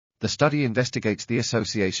The study investigates the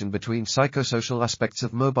association between psychosocial aspects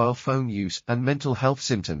of mobile phone use and mental health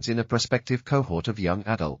symptoms in a prospective cohort of young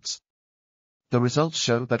adults. The results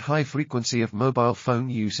show that high frequency of mobile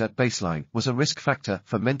phone use at baseline was a risk factor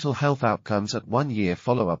for mental health outcomes at 1-year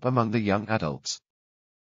follow-up among the young adults.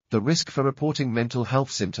 The risk for reporting mental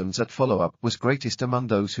health symptoms at follow-up was greatest among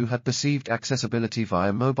those who had perceived accessibility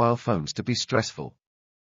via mobile phones to be stressful.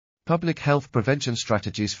 Public health prevention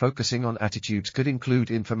strategies focusing on attitudes could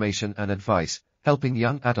include information and advice, helping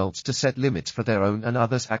young adults to set limits for their own and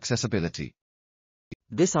others' accessibility.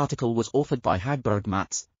 This article was authored by Hagberg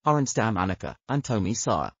Mats, Härenstam Annika, and Thomée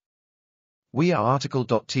Sara. We are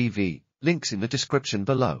RTCLTV, links in the description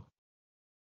below.